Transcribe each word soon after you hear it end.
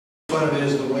fun it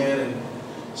is to win and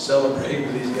celebrate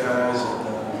with these guys. And,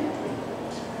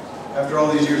 after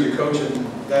all these years of coaching,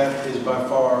 that is by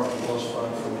far the most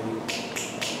fun for me,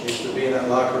 is to be in that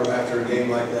locker room after a game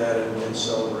like that and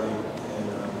celebrate. And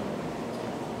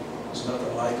it's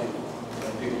nothing like it.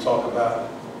 People talk about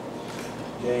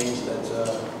games that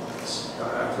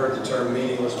I've heard the term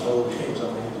meaningless bowl games.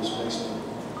 I mean, it just makes me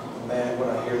mad when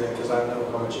I hear that, because I know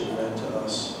how much it meant to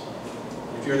us.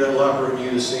 If you're in that locker room,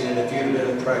 you'd have seen it. If you'd have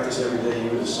been in practice every day, you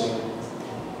would have seen it.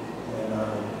 And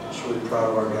I'm just really proud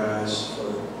of our guys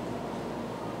for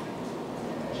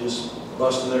just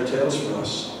busting their tails for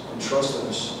us and trusting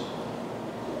us.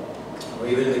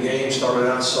 Even in the game, started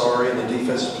out sorry, and the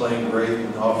defense is playing great,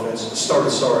 and the offense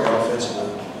started sorry offensively.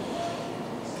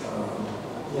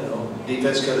 You know,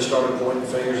 defense could have started pointing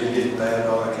fingers and getting mad and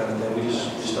all that kind of thing. We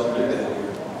just don't do that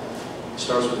here. It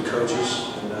starts with the coaches,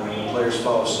 and the players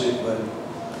follow suit. But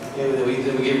yeah, we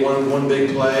get one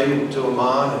big play to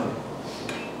Amon, and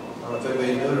I don't know if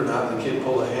anybody knew it or not, the kid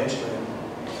pulled a hamstring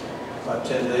about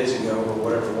 10 days ago or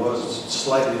whatever it was.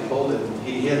 Slightly pulled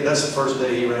it. That's the first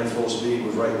day he ran full speed,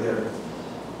 was right there.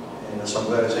 And so I'm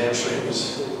glad his hamstring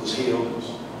was healed.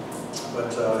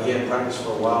 But he hadn't practiced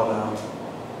for a while now.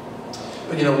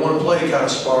 But you know, one play kind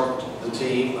of sparked the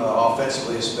team,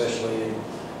 offensively especially, and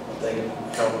I think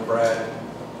helped Brad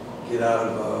get out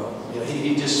of, you know,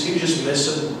 he was just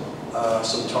missing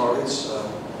some targets,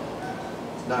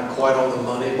 not quite on the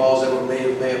money, balls that may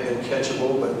have been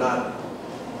catchable, but not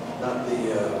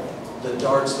the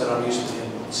darts that I'm used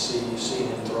to seeing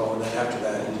him throw. And then after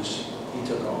that, he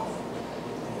took off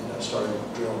and started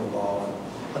drilling the ball.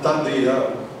 And I thought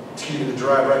the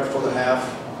drive right before the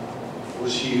half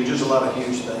was huge. There's a lot of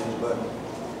huge things, but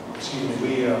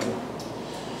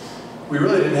we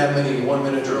really didn't have many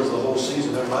 1-minute drills the whole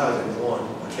season. There might have been one.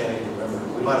 I can't even remember.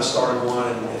 We might have started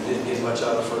one and didn't get much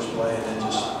out of the first play, and then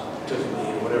just took a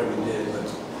knee or whatever we did.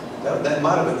 But that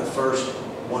might have been the first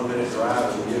 1-minute drive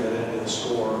that we given it in a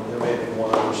score. There may have been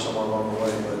one other somewhere along the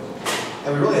way,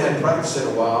 and we really hadn't practiced it in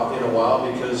a while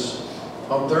because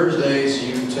on Thursdays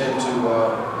you tend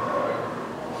to.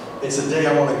 It's a day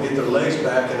I want to get their legs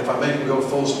back, and if I make them go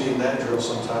full speed in that drill,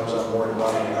 sometimes I'm worried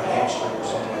about a hamstring or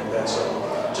something like that.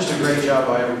 So just a great job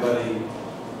by everybody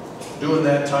doing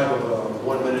that type of a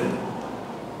 1-minute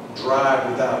drive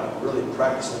without really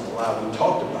practicing it a lot. We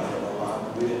talked about it a lot,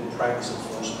 but we didn't practice it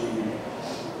full speed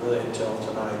really until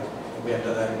tonight. And we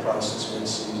haven't done that in probably since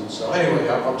mid-season. So anyway,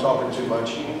 I'm talking too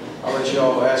much. I'll let you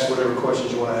all ask whatever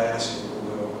questions you want to ask, and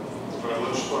we'll go. All right,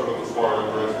 let's start on the far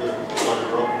end right here.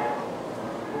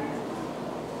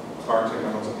 Cartoon,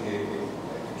 I was at the AP.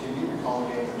 Can you recall a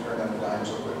game that turned on a dime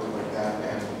so quickly like that?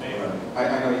 And I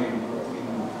know you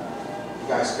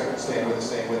guys kept staying with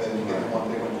it, and you get the one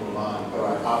they went to move on. But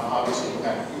obviously, you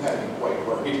had to be quite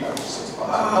worried after 6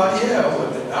 months. Yeah,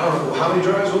 I don't know, how many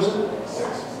drives was it?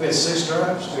 6. We had 6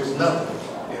 drives? It was nothing.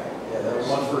 Yeah, that was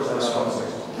one first down, 6.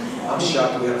 I'm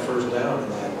shocked we had a first down in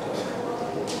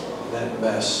that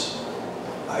mess.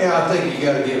 I think you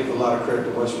got to give a lot of credit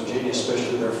to West Virginia,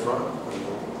 especially their front.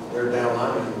 Their down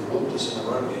linemen whooped us in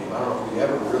the run game. I don't know if we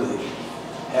ever really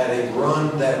had a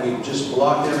run that we just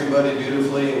blocked everybody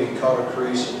beautifully, and we caught a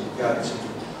crease and got some,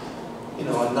 you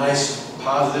know, a nice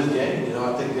positive game. You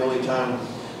know, I think the only time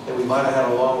that we might have had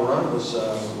a long run was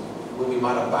when we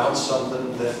might have bounced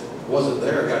something that wasn't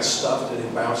there, got stuffed, and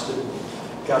it bounced it,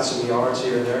 got some yards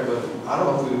here and there. But I don't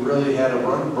know if we really had a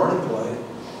running play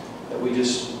that we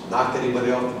just knocked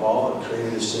anybody off the ball and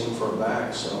created a seam for a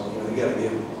back. So, you know, you got to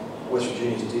give West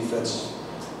Virginia's defense,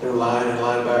 their line and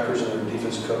linebackers and their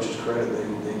defensive coaches credit.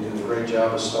 They do a great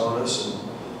job of stalling us,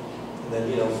 and then,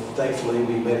 you know, thankfully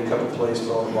we made a couple plays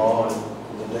throwing the ball,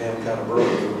 and the dam kind of broke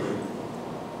a little bit.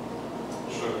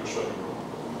 Sure.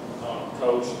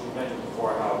 Coach, you mentioned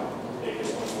before how big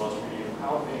this one was for you.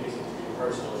 How big is it for you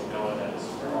personally, knowing that this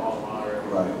is your alma mater?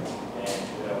 Right. And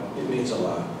you know, it means a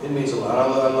lot. It means a lot.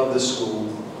 I love this school.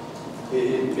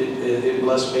 It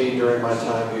blessed me during my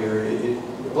time here.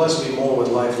 It blessed me more with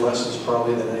life lessons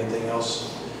probably than anything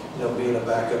else. You know, being a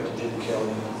backup to Jim Kelly,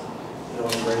 you know,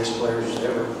 one of the greatest players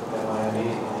ever at Miami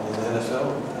and in the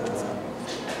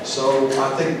NFL. So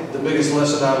I think the biggest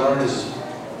lesson I learned is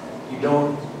you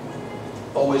don't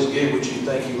always get what you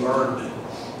think you earned. You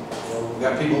know, we've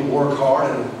got people who work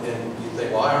hard, and you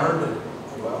think, well, I earned it.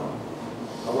 Well,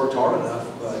 I worked hard enough,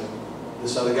 but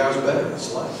this other guy was better.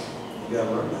 It's life. You got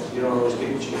to learn that. You don't always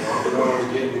get what you want. You don't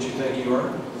always get what you think you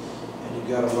earn. And you've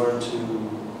got to learn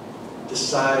to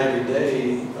decide every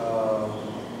day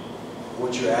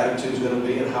what your attitude is going to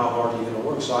be and how hard you're going to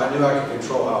work. So I knew I could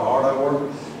control how hard I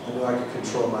worked. I knew I could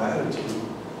control my attitude.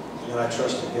 And I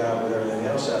trusted God with everything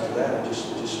else after that. It just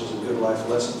was a good life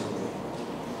lesson for me.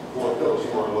 Fourth coach,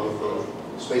 left coach.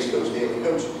 Space Coach Daly.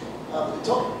 Coach,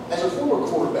 as a former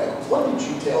quarterback, what did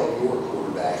you tell your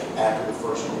quarterback after the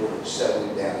first quarter,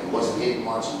 settling down? He wasn't hitting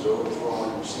much, he was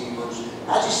overthrowing receivers.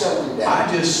 How'd you settle him down?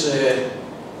 I just said,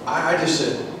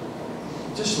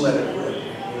 just let it rip.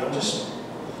 You know, just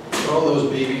throw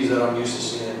those BBs that I'm used to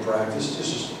seeing in practice.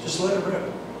 Just let it rip.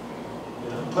 You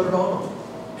know, put it on him,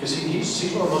 because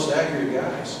he's one of the most accurate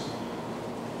guys.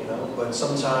 You know, but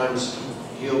sometimes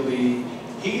he'll be.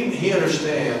 He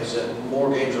understands that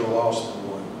more games are lost than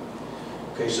won.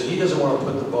 Okay, so he doesn't want to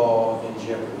put the ball in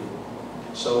jeopardy.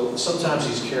 So sometimes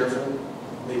he's careful,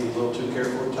 maybe a little too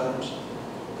careful at times.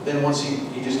 But then once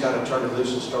he just kind of turned it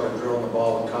loose and started drilling the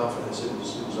ball with confidence, it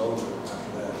was over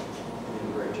after that. He did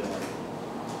a great job.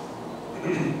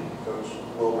 Coach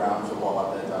Will Brown,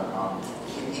 footballhotbed.com.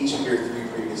 In each of your 3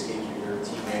 previous games where your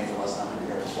team ran for less than 100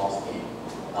 yards, lost the game.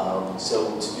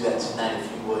 So to do that tonight,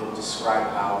 if you would describe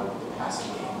how the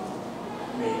passing game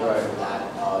made up for that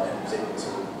and was able to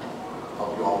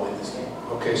help you all win this game.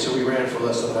 Okay, so we ran for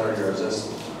less than 100 yards. That's,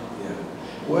 yeah.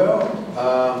 Well,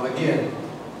 again,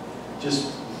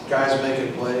 just guys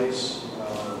making plays.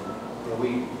 You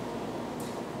know,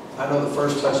 I know the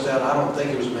first touchdown, I don't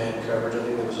think it was man coverage. I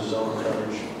think it was a zone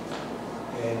coverage.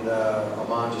 And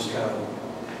Amon just kind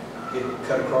of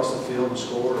cut across the field and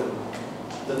scored. And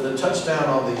the touchdown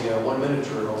on the 1-minute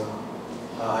drill,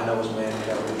 I know was man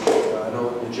coverage. I know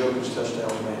the Joker's touchdown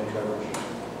was man coverage.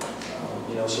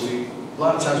 You know, so a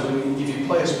lot of times if you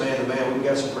play us man to man, we've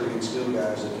got some pretty good skill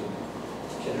guys that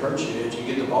can hurt you if you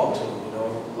get the ball to them. You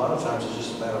know, a lot of times it's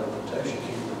just a matter of protection.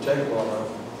 Can you protect well enough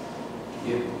to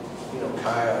give, you know,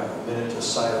 Kaya a minute to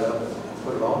sight it up and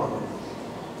put it on him?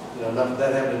 You know,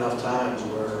 that happened enough times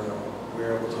where we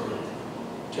were able to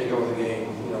take over the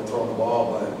game, you know, throwing the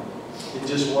ball, but it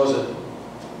just wasn't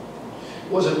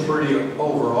pretty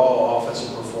overall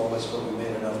offensive performance, but we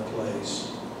made enough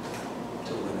plays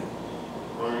to win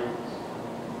it.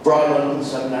 Brian London,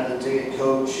 7-9 ticket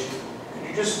coach. Could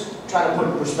you just try to put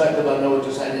in perspective? I know it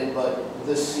just ended, but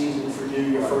this season for you,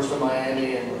 your first in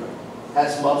Miami, and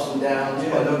had some ups and downs,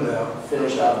 Yeah, but no doubt.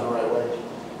 finished out the right way.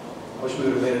 I wish we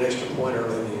would have made an extra point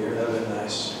early in the year. That would have been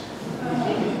nice.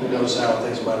 Who knows how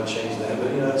things might have changed that,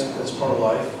 but you know, that's part of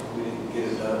life. We didn't get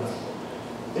it done.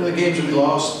 You know, the games we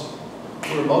lost,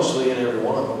 we were mostly in every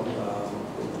one of them.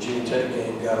 The Virginia Tech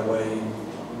game got away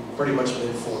pretty much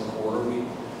mid-4th quarter.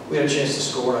 We had a chance to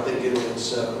score. I think it within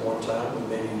 7 at one time, but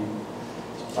maybe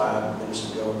 5 minutes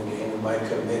to go in the game. We might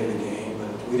could have made it a game,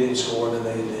 but we didn't score, and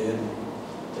then they did.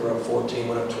 They were up 14,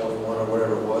 went up 21, or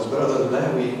whatever it was. But other than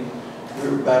that, we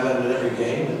were battling in every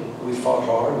game, and we fought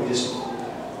hard. We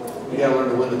got to learn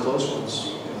to win the close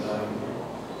ones.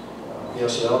 And, you know,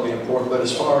 so that'll be important. But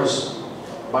as far as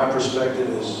my perspective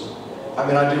is, I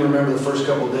mean, I do remember the first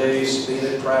couple of days being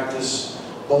at practice,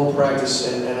 bowl practice,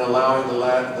 and allowing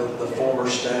the former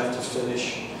staff to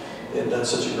finish. They had done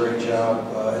such a great job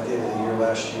at the end of the year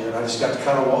last year, and I just got to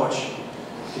kind of watch,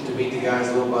 get to meet the guys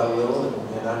little by little,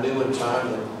 and I knew in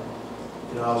time that,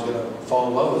 you know, I was going to fall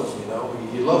in love with them. You know,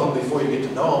 you love them before you get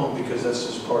to know them because that's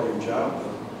just part of your job.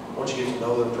 But once you get to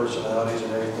know their personalities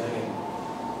and everything,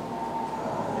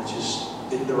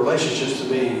 and the relationships to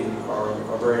me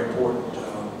are very important.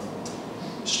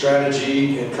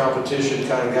 Strategy and competition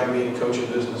kind of got me in coaching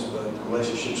business, but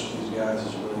relationships with these guys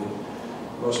is really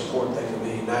the most important thing to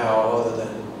me now, other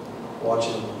than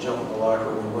watching them jump in the locker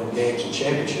room and win games and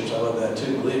championships. I love that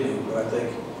too, believe me. But I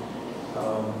think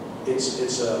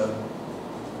it's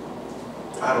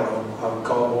I don't know, I would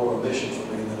call it more of a mission for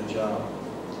me than a job.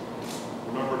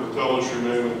 Remember to tell us your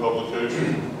name and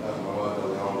publication.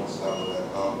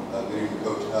 Good evening,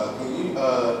 Coach. Can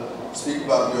you speak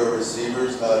about your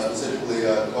receivers, specifically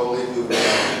Coley, who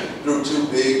threw 2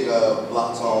 big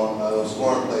blocks on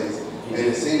scoring plays, and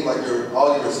it seemed like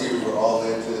all your receivers were all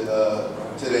in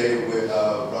today with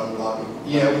run blocking?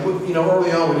 Yeah, you know,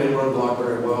 early on we didn't run block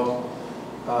very well.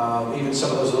 Even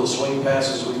some of those little swing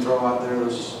passes we throw out there,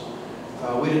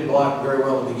 we didn't block very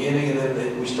well in the beginning, and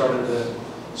then we started to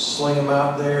sling them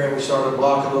out there, and we started to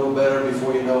block a little better.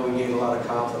 Before you know, we gained a lot of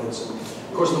confidence. And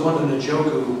of course, the one to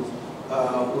Njoku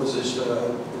was this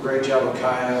great job of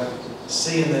Kaya,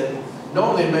 seeing that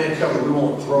normally in man cover we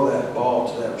won't throw that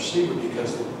ball to that receiver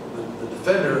because the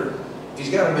defender, if he's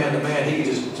got a man-to-man, he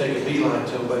can just take a beeline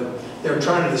to him. But they were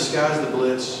trying to disguise the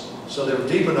blitz, so they were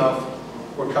deep enough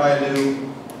where Kaya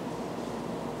knew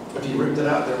if he ripped it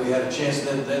out there, we had a chance.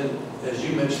 And then as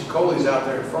you mentioned, Coley's out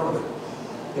there in front of it,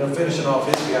 you know, finishing off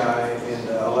his guy and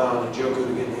allowing Njoku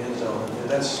to get in the end zone. And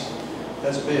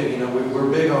that's big. You know, we're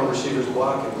big on receivers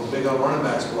blocking. We're big on running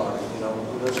backs blocking. You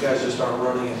know, those guys just aren't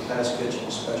running and pass catching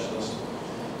specialists.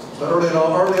 But early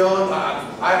on,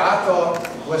 I thought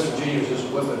West Virginia was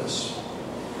just whipping us.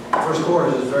 First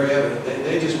quarter is very evident.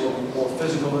 They just were more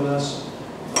physical than us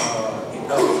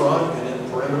up front and in the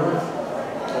perimeter.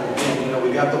 And again, you know,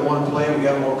 we got the one play, we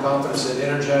got more confidence, it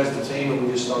energized the team, and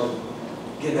we just started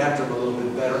getting after them a little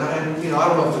bit better. And you know, I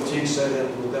don't know if fatigue set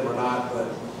in with them or not, but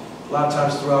a lot of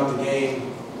times throughout the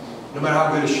game, no matter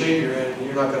how good a shape you're in,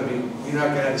 you're not going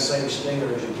to have the same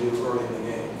stinger as you do early in the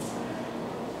game.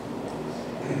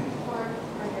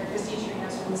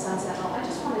 From the Sunset Hall. I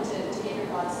just wanted to get your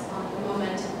thoughts on the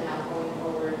momentum now going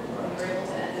forward. We were able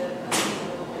to end a season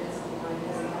with a win and something like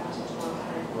this in such a long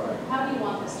time. Right. How do you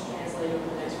want this to translate over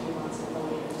the next few months and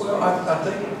going into? Well, I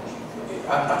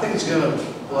think it's going to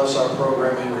bless our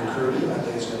program in recruiting. I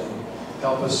think it's going to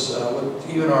help us with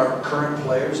even our current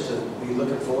players to be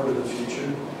looking forward to the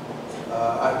future.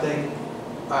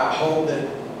 I hope that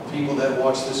people that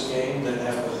watch this game that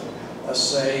have a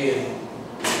say in,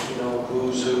 you know,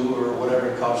 who's who or whatever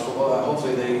in college football,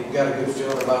 hopefully they got a good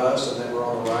feeling about us and that we're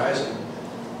on the rise.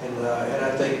 And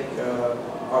I think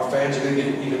our fans are going to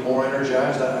get even more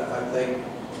energized. I think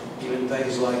even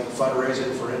things like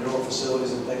fundraising for indoor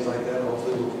facilities and things like that,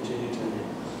 hopefully will continue to,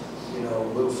 you know,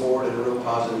 move forward in a real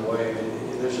positive way. I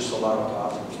mean, there's just a lot of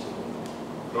positives to it.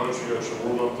 Coach, you got some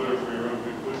room up there for your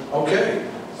MVP? Okay.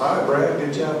 All right, Brad.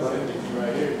 Good job, buddy.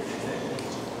 Right here.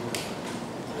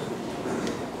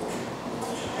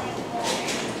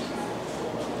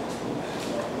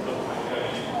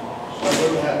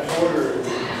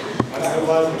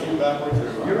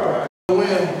 You're all right.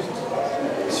 Win.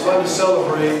 It's fun to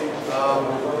celebrate.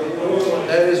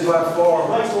 That is by far.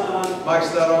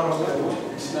 Mike's not on.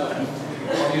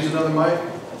 I'll use another mic.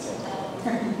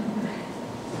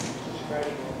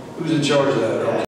 Who's in charge of that?